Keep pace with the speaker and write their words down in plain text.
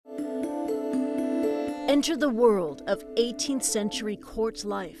Enter the world of 18th century court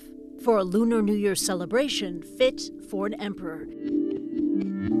life for a Lunar New Year celebration fit for an emperor.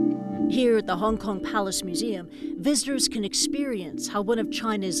 Here at the Hong Kong Palace Museum, visitors can experience how one of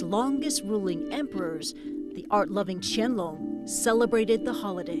China's longest ruling emperors, the art-loving Qianlong, celebrated the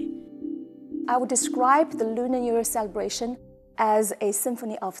holiday. I would describe the Lunar New Year celebration as a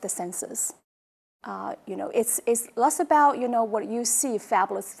symphony of the senses. It's less about, what you see,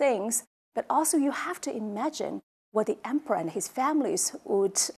 fabulous things, but also you have to imagine what the emperor and his families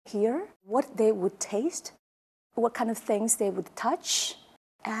would hear, what they would taste, what kind of things they would touch,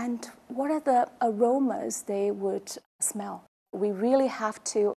 and what are the aromas they would smell. We really have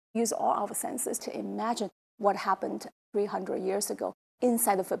to use all our senses to imagine what happened 300 years ago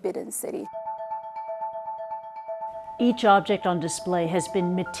inside the Forbidden City. Each object on display has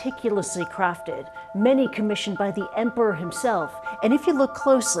been meticulously crafted, many commissioned by the emperor himself, and if you look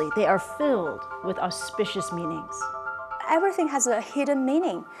closely, they are filled with auspicious meanings. Everything has a hidden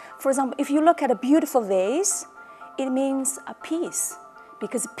meaning. For example, if you look at a beautiful vase, it means a peace,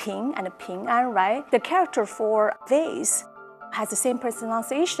 because Ping and Ping An, right? The character for vase has the same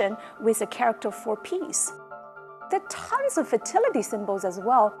pronunciation with the character for peace. There are tons of fertility symbols as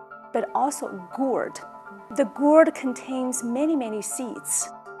well, but also gourd. The gourd contains many, many seeds.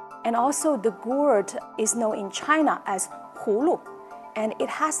 And also the gourd is known in China as hulu, and it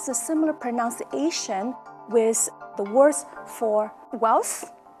has a similar pronunciation with the words for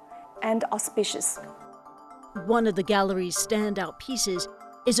wealth and auspicious. One of the gallery's standout pieces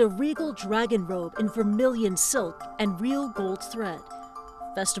is a regal dragon robe in vermilion silk and real gold thread,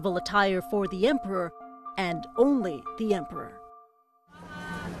 festival attire for the emperor and only the emperor.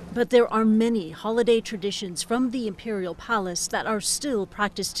 But there are many holiday traditions from the imperial palace that are still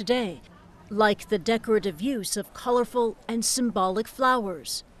practiced today, like the decorative use of colorful and symbolic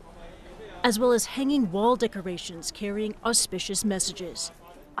flowers, as well as hanging wall decorations carrying auspicious messages.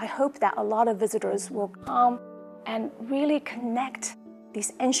 I hope that a lot of visitors will come and really connect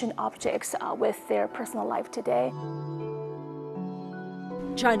these ancient objects with their personal life today.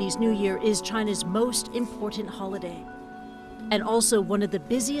 Chinese New Year is China's most important holiday, and also one of the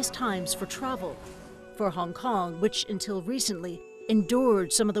busiest times for travel. For Hong Kong, which until recently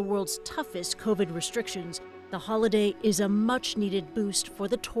endured some of the world's toughest COVID restrictions, the holiday is a much-needed boost for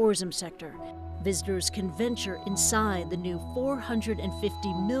the tourism sector. Visitors can venture inside the new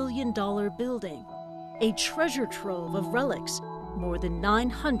 $450 million building, a treasure trove of relics, more than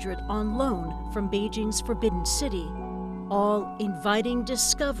 900 on loan from Beijing's Forbidden City, all inviting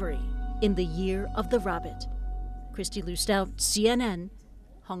discovery in the Year of the Rabbit. Christy Lou Stout, CNN,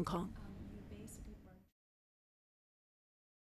 Hong Kong.